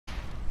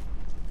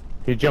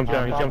He jumped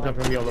down. He jumped down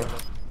from yellow.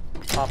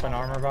 Pop an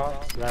armor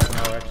box. That's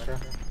no extra.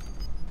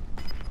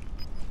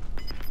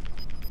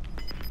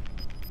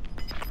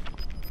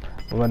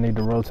 We're gonna need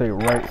to rotate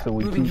right so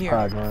we keep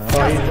high ground.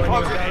 Oh, he's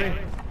running.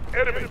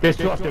 There's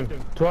two of them.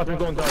 Two of them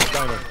going down.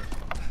 Down.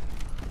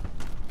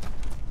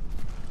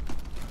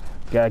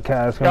 Got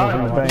guys coming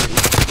from the bank.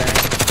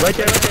 Right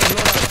there.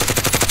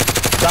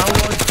 Down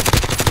one.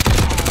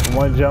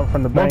 One jump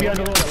from the bank. One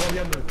behind the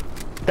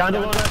loadout. Down the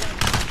loadout.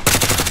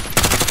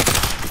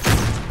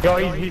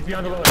 Yo, he's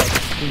behind the loadout.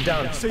 He's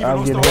down.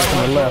 I'm getting hit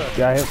from the left.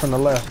 Got hit from the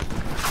left.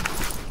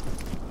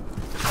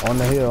 On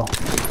the hill.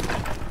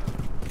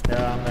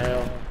 Yeah, I'm the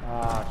hill.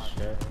 Ah,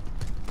 shit.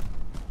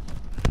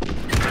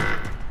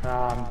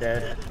 Ah, I'm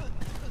dead.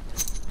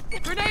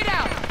 Grenade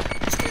out!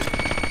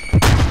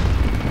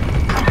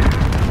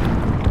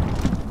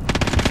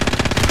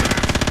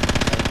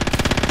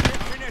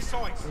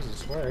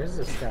 Jesus, where is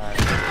this guy?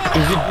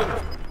 He's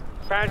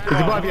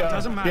above you.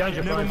 Doesn't matter. Behind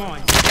you. Never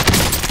mind. Oh,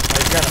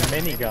 he's got a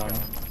minigun.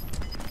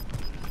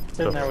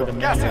 Sitting there with a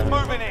Gas is minigun.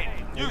 moving in.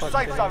 New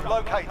safe zone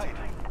located.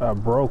 I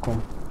broke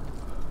him.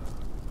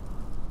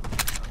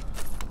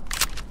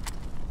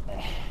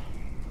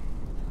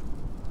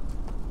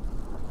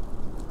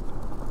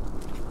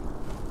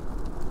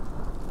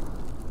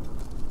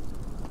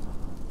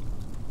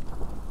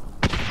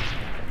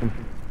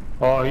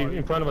 Oh, he's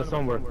in front of us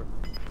somewhere.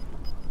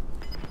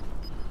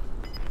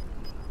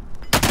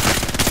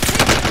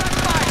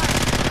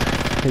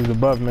 He's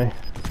above me.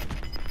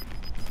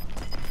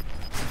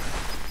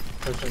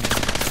 Pushing.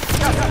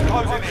 Gas is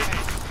closing in.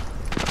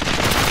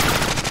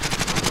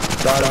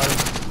 Got him.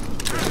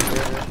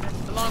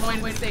 The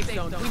long way to safe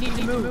zone. We need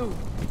to move.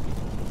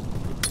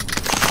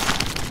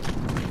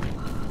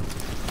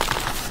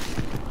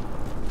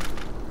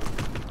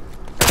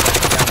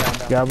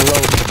 Got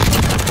below.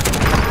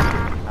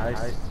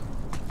 Nice.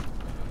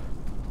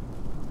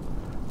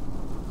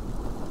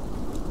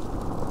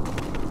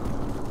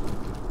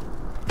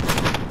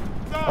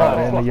 Oh,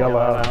 in the yellow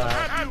house.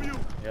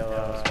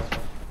 Yellow.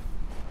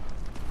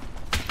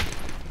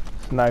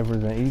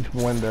 Snipers in each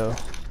window.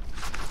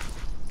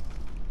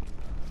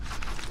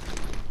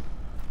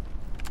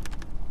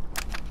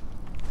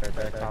 Right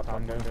there, top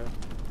window.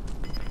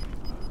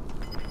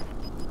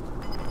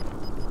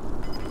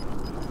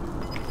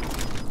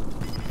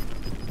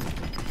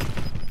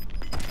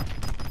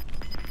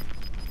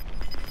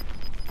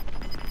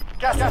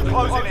 Gas is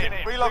closing in.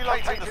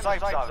 Relocating the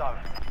safe zone.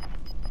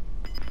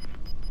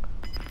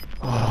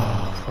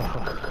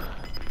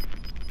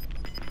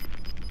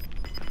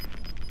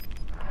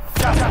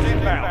 Gas is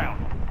inbound.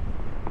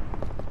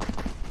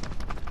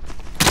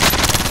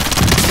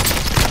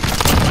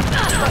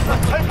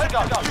 Take the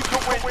gun. You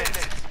can win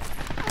this.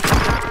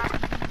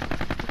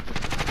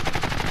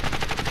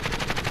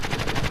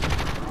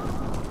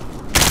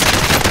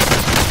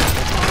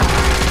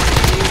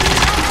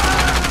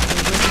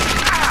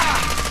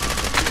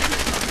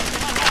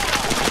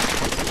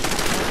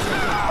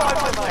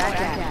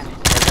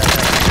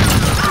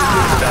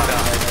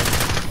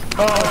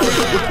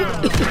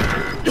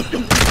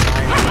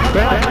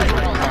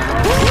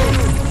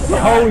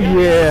 Oh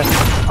yeah!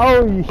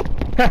 Oh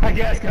yeah!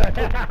 Yes,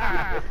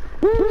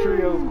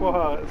 Trio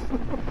squads.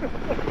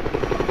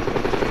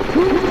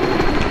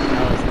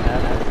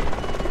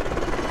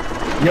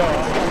 Yo,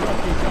 I'm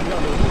lucky. Come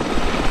down the roof.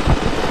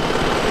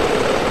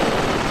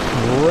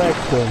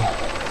 Wrecked him.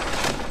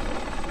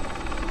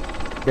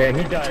 Yeah,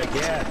 he died of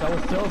gas. I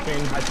was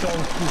tilting. I saw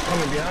him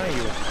coming behind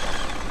you.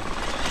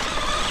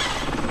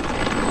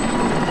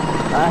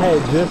 I had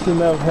just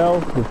enough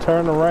health to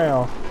turn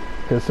around.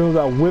 As soon as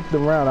I whipped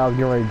around, I was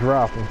getting ready to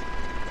drop him.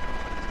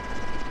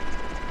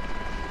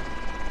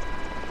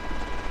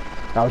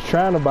 I was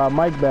trying to buy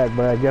Mike back,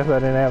 but I guess I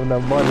didn't have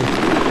enough money.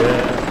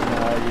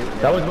 Yeah,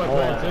 that was my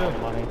plan too.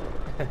 Money.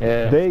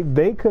 Yeah.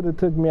 They could have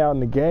took me out in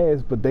the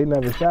gas, but they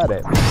never shot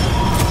at me.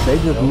 They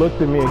just looked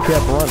at me and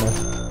kept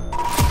running.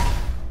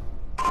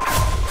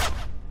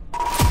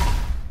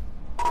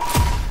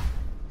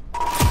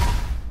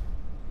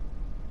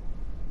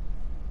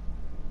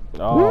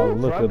 Oh,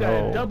 look at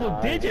that.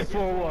 Double digit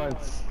for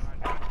once.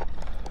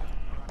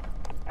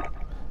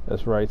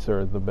 That's right,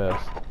 sir. The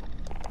best.